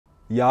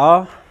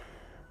Y'all,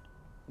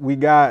 we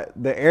got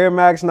the Air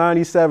Max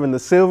 97, the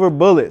silver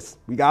bullets.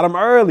 We got them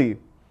early,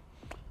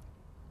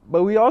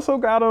 but we also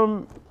got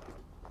them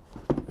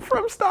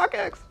from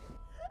StockX.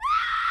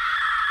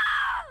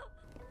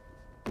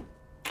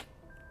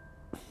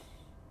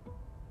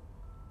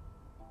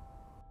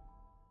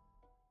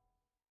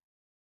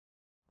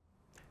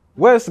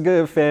 What's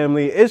good,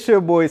 family? It's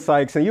your boy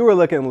Sykes, and you were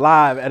looking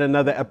live at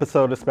another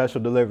episode of Special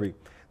Delivery.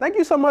 Thank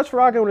you so much for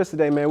rocking with us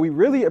today, man. We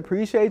really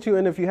appreciate you,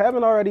 and if you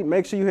haven't already,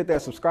 make sure you hit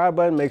that subscribe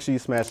button, make sure you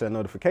smash that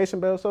notification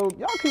bell so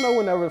y'all can know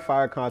whenever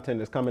fire content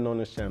is coming on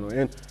this channel,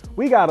 and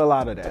we got a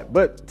lot of that.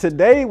 But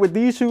today, with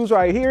these shoes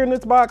right here in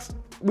this box,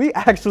 we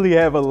actually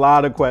have a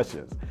lot of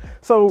questions.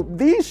 So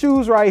these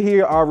shoes right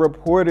here are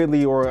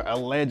reportedly, or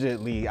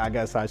allegedly, I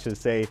guess I should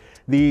say,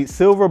 the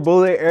silver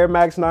bullet Air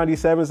Max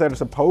 97s that are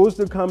supposed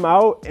to come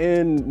out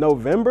in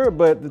November.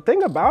 But the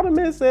thing about them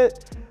is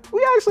that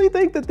we actually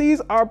think that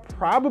these are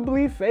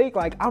probably fake.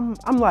 Like I'm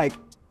like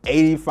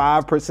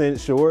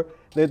 85% sure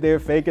that they're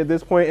fake at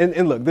this point.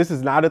 And look, this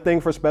is not a thing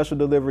for Special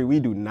Delivery.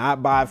 We do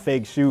not buy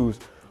fake shoes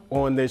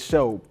on this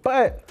show,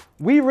 but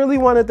we really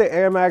wanted the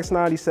Air Max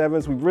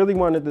 97s. We really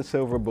wanted the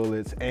silver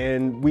bullets,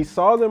 and we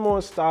saw them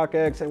on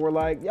StockX and we're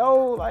like,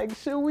 yo, like,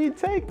 should we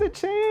take the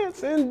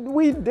chance? And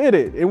we did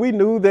it. And we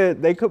knew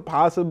that they could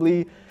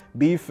possibly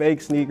be fake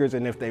sneakers,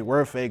 and if they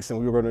were fakes, then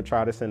we were gonna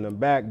try to send them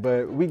back,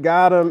 but we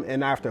got them,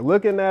 and after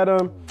looking at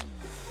them,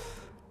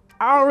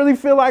 I don't really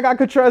feel like I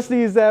could trust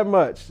these that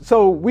much.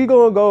 So we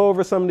gonna go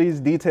over some of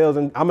these details,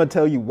 and I'm gonna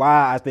tell you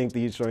why I think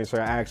these joints are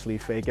actually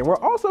fake. And we're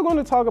also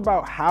gonna talk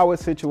about how a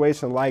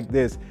situation like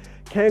this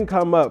can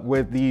come up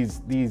with these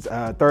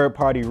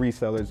third-party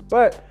resellers.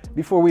 But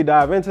before we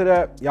dive into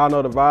that, y'all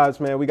know the vibes,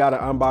 man. We gotta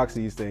unbox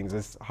these things,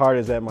 as hard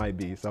as that might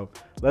be. So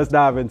let's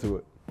dive into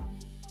it.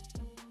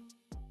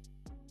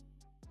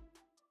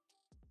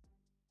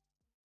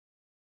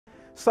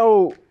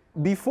 So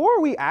before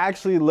we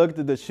actually looked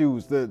at the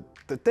shoes, the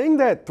thing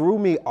that threw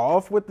me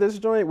off with this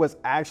joint was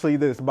actually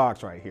this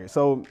box right here.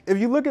 So if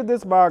you look at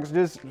this box,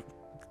 just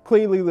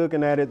cleanly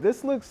looking at it,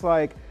 this looks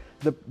like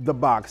the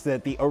box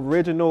that the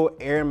original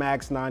Air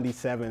Max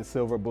 97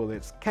 silver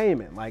bullets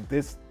came in. Like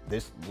this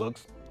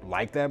looks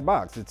like that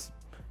box. It's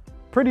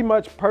pretty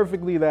much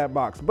perfectly that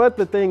box. But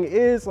the thing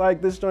is,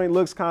 like, this joint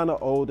looks kind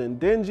of old and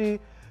dingy,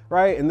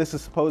 right? And this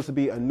is supposed to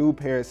be a new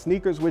pair of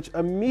sneakers, which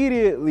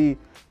immediately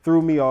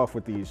threw me off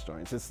with these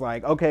joints. It's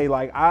like, okay,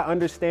 like, I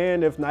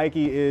understand if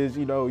Nike is,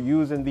 you know,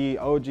 using the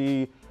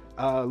OG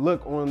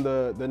look on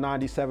the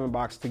 97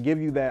 box to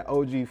give you that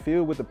OG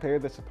feel with the pair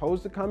that's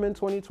supposed to come in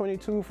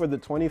 2022 for the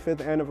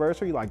 25th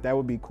anniversary, like, that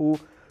would be cool.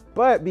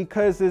 But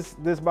because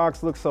this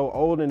box looks so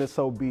old and it's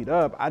so beat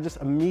up, I just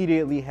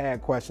immediately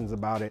had questions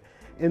about it.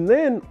 And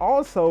then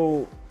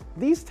also,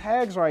 these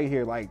tags right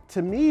here, like,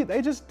 to me,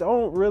 they just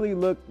don't really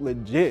look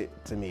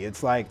legit to me.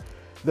 It's like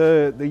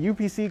the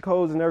UPC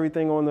codes and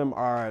everything on them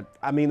are,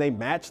 I mean, they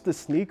match the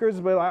sneakers,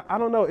 but I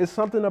don't know. It's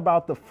something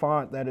about the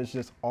font that is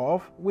just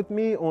off with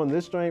me on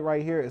this joint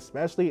right here,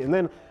 especially. And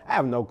then I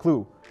have no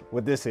clue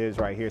what this is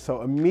right here.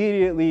 So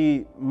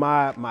immediately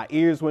my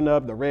ears went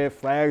up, the red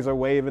flags are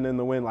waving in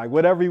the wind, like,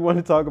 whatever you want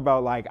to talk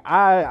about. Like,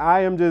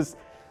 I am just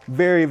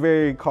very,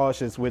 very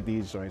cautious with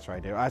these joints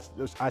right there.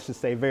 I should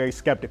say very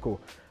skeptical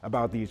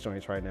about these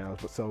joints right now.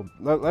 So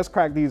let's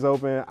crack these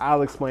open.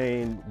 I'll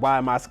explain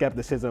why my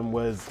skepticism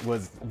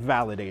was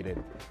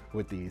validated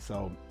with these.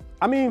 So,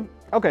 I mean,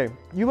 okay,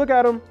 you look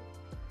at them,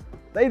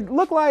 they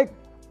look like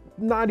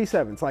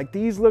 97s. Like,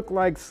 these look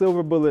like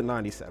silver bullet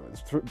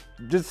 97s.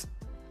 Just,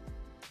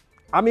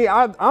 I mean,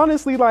 I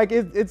honestly, like,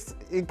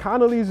 it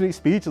kind of leaves me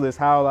speechless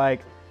how, like,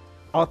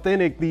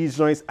 authentic these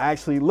joints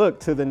actually look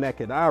to the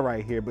naked eye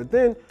right here. But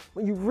then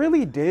when you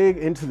really dig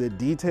into the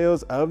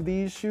details of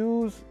these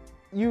shoes,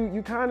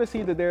 you kind of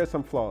see that there are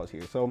some flaws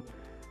here. So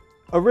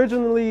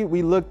originally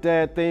we looked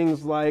at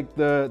things like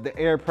the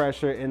air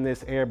pressure in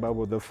this air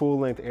bubble, the full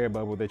length air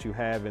bubble that you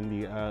have in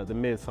the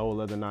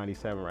midsole of the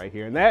 97 right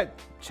here, and that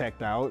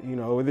checked out. You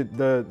know,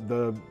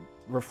 the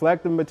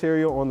reflective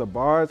material on the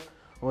bars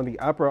on the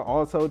upper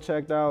also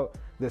checked out.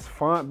 This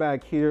font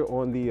back here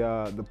on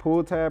the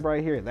pull tab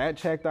right here, that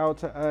checked out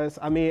to us.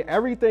 I mean,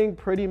 everything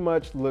pretty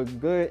much looked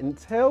good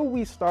until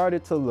we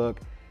started to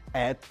look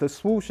at the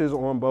swooshes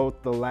on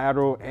both the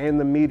lateral and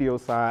the medial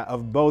side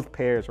of both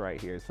pairs right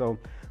here. So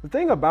the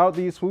thing about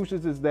these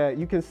swooshes is that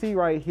you can see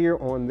right here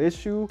on this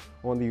shoe,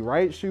 on the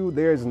right shoe,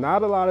 there's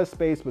not a lot of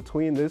space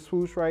between this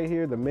swoosh right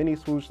here, the mini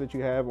swoosh that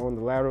you have on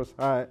the lateral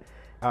side,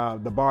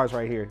 the bars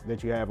right here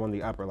that you have on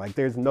the upper. Like,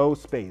 there's no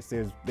space.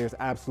 There's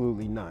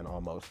absolutely none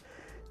almost.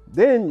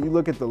 Then you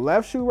look at the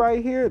left shoe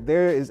right here,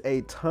 there is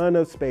a ton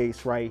of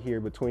space right here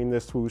between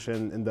this swoosh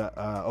and the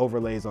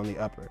overlays on the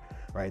upper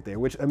right there,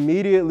 which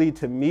immediately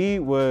to me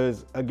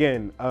was,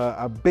 again,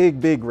 a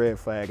big red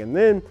flag. And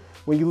then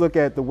when you look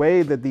at the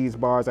way that these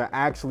bars are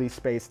actually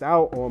spaced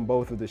out on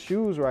both of the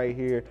shoes right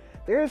here,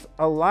 there's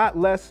a lot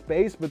less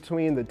space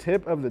between the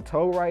tip of the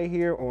toe right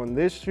here on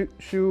this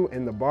shoe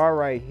and the bar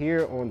right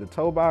here on the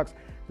toe box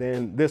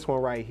than this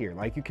one right here.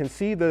 Like you can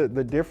see the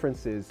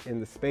differences in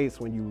the space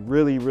when you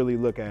really, really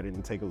look at it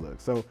and take a look.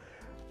 So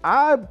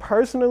I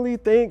personally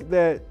think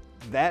that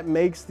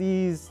makes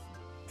these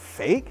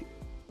fake.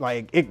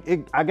 Like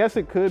I guess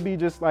it could be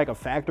just like a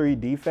factory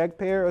defect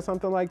pair or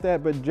something like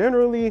that, but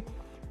generally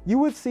you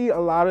would see a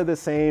lot of the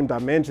same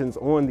dimensions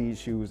on these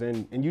shoes,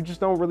 and you just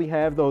don't really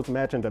have those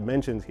matching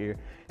dimensions here.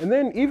 And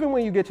then even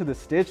when you get to the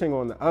stitching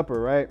on the upper,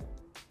 right?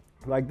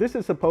 Like this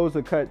is supposed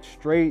to cut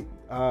straight,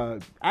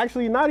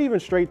 actually not even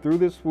straight through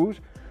this swoosh,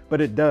 but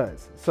it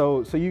does.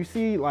 So you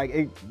see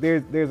like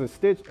there's a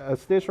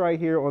stitch right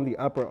here on the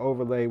upper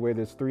overlay where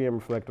this 3M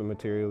reflective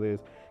material is.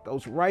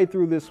 Goes right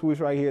through this swoosh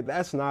right here.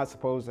 That's not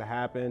supposed to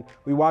happen.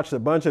 We watched a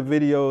bunch of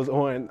videos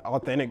on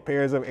authentic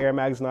pairs of Air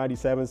Max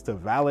 97s to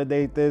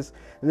validate this.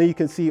 And then you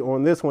can see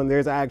on this one,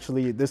 there's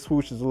actually, this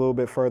swoosh is a little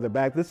bit further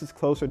back. This is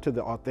closer to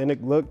the authentic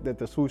look that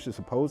the swoosh is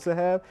supposed to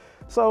have.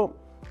 So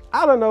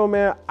I don't know,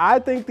 man. I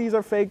think these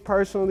are fake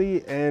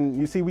personally. And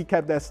you see, we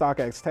kept that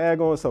StockX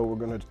tag on. So we're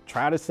gonna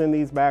try to send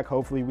these back.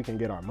 Hopefully we can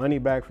get our money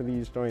back for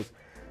these joints.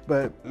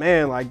 But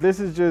man, like this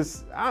is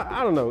just,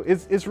 I don't know,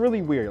 it's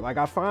really weird. Like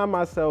I find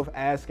myself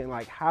asking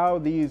like how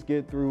these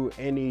get through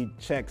any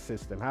check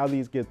system, how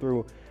these get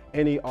through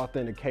any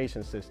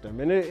authentication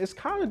system. And it's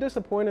kind of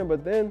disappointing,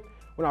 but then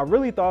when I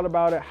really thought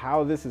about it,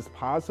 how this is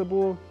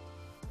possible,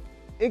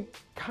 it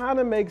kind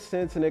of makes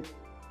sense, and it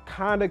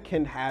kind of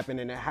can happen,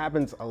 and it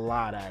happens a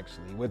lot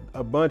actually with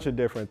a bunch of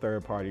different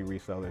third-party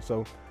resellers.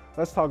 So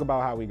let's talk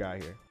about how we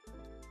got here.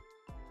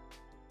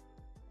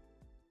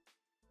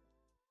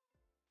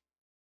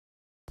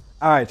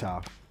 All right,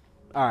 y'all.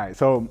 All right,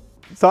 so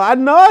I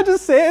know I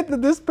just said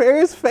that this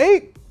pair is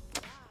fake,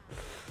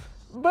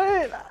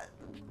 but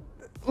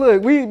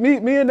look, me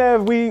and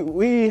Nev,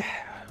 we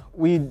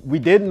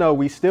didn't know,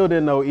 we still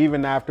didn't know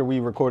even after we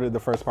recorded the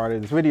first part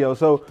of this video.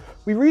 So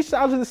we reached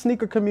out to the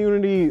sneaker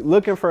community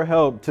looking for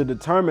help to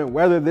determine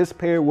whether this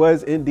pair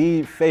was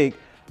indeed fake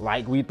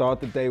like we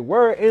thought that they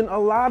were. And a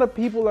lot of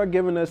people are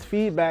giving us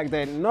feedback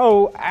that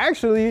no,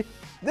 actually,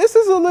 this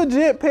is a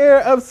legit pair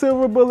of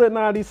Silver Bullet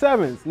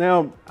 97s.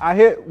 Now, I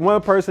hit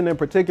one person in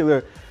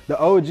particular, the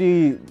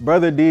OG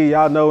Brother D.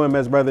 Y'all know him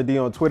as Brother D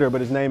on Twitter,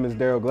 but his name is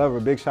Daryl Glover.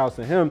 Big shouts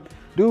to him.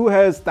 Dude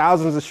has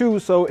thousands of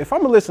shoes, so if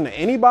I'm gonna listen to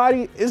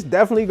anybody, it's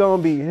definitely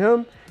gonna be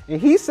him. And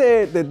he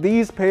said that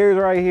these pairs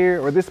right here,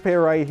 or this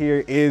pair right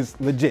here, is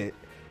legit.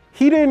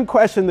 He didn't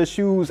question the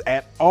shoes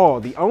at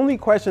all. The only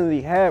question that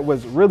he had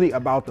was really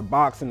about the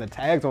box and the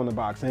tags on the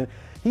box. And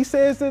he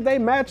says that they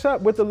match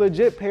up with the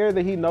legit pair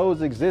that he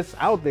knows exists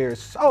out there.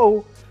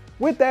 So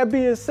with that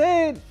being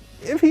said,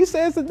 if he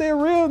says that they're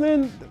real,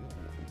 then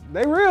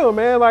they're real,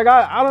 man. Like,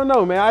 I don't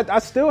know, man. I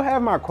still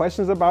have my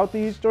questions about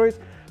these joints,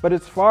 but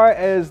as far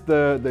as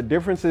the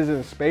differences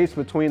in space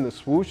between the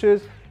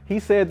swooshes, he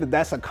said that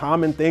that's a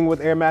common thing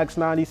with Air Max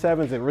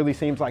 97s. It really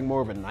seems like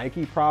more of a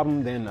Nike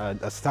problem than a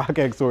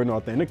StockX or an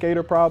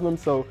Authenticator problem.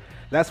 So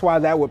that's why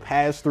that would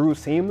pass through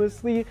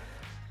seamlessly.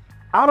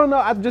 I don't know,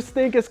 I just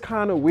think it's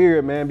kind of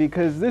weird, man,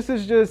 because this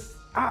is just,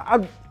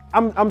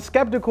 I'm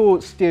skeptical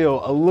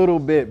still a little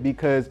bit,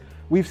 because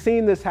we've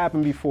seen this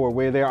happen before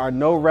where there are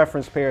no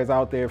reference pairs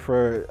out there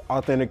for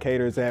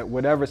authenticators at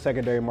whatever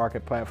secondary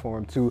market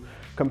platform to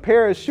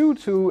compare a shoe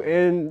to,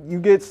 and you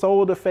get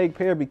sold a fake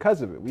pair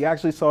because of it. We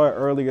actually saw it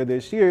earlier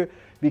this year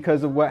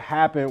because of what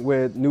happened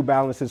with New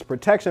Balance's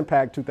Protection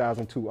Pack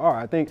 2002R.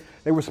 I think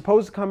they were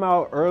supposed to come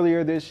out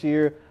earlier this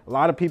year. A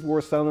lot of people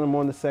were selling them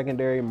on the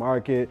secondary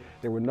market.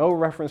 There were no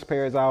reference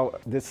pairs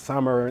out this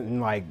summer in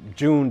like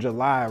June,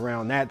 July,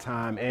 around that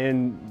time.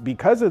 And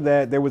because of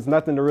that, there was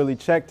nothing to really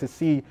check to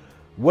see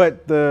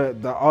what the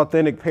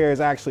authentic pairs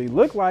actually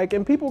look like.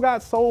 And people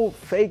got sold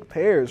fake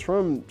pairs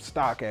from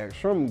StockX,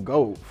 from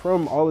GOAT,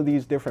 from all of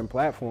these different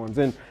platforms.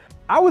 And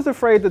I was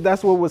afraid that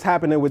that's what was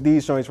happening with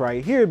these joints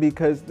right here,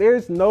 because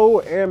there's no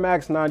Air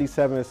Max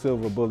 97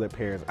 Silver Bullet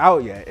pairs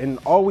out yet. And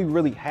all we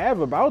really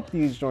have about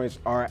these joints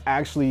are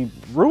actually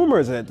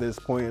rumors at this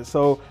point.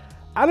 So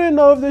I didn't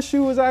know if this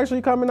shoe was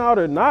actually coming out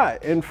or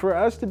not. And for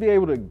us to be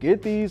able to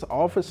get these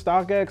off of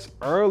StockX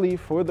early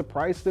for the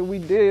price that we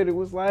did, it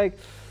was like,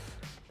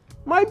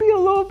 might be a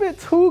little bit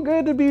too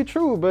good to be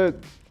true, but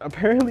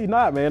apparently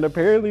not, man.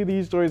 Apparently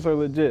these joints are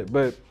legit.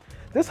 But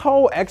this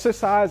whole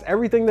exercise,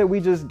 everything that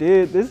we just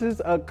did, this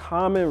is a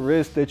common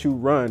risk that you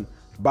run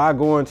by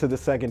going to the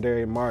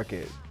secondary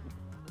market.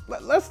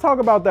 Let's talk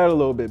about that a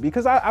little bit,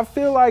 because I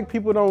feel like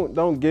people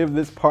don't give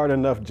this part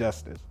enough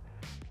justice.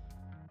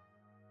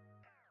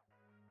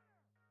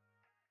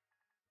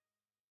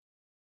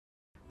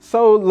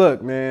 So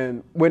look,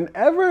 man,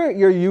 whenever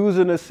you're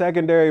using a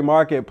secondary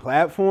market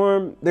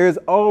platform, there's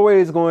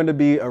always going to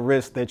be a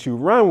risk that you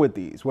run with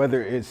these,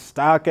 whether it's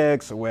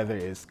StockX or whether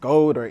it's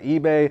Gold or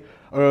eBay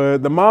or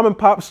the mom and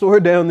pop store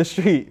down the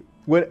street.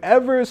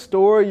 Whatever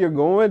store you're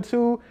going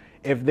to,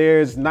 if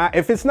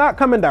it's not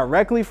coming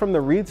directly from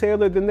the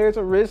retailer, then there's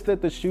a risk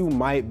that the shoe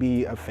might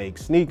be a fake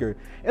sneaker.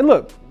 And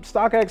look,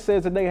 StockX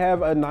says that they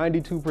have a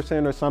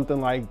 92% or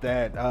something like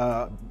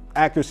that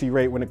accuracy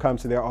rate when it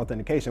comes to their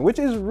authentication, which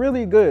is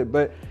really good.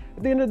 But at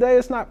at the end of the day,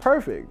 it's not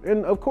perfect.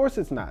 And of course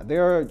it's not.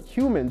 There are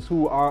humans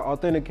who are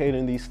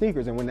authenticating these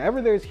sneakers. And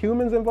whenever there's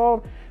humans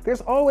involved,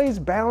 there's always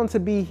bound to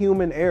be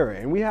human error.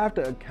 And we have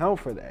to account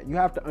for that. You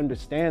have to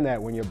understand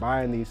that when you're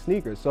buying these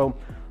sneakers. So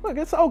look,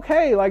 it's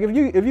okay. Like if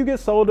you get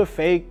sold a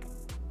fake,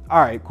 all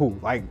right, cool.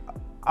 Like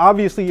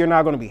obviously you're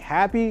not gonna be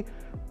happy,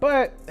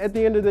 but at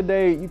the end of the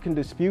day, you can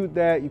dispute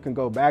that. You can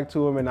go back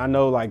to them. And I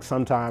know like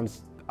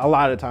sometimes, a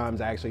lot of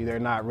times actually, they're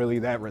not really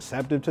that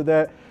receptive to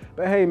that.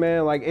 But hey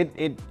man, like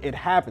it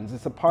happens.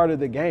 It's a part of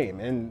the game.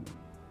 And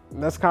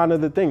that's kind of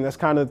the thing. That's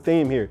kind of the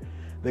theme here.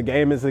 The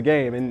game is the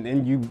game.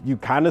 And you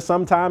kind of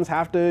sometimes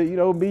have to, you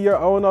know, be your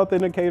own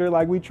authenticator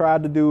like we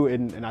tried to do.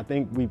 And I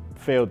think we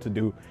failed to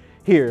do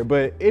here.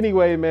 But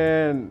anyway,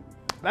 man,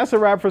 that's a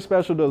wrap for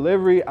Special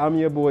Delivery. I'm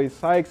your boy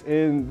Sykes,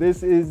 and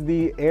this is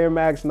the Air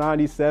Max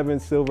 97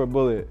 Silver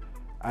Bullet,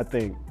 I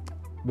think.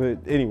 But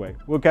anyway,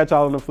 we'll catch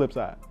y'all on the flip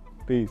side.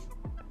 Peace.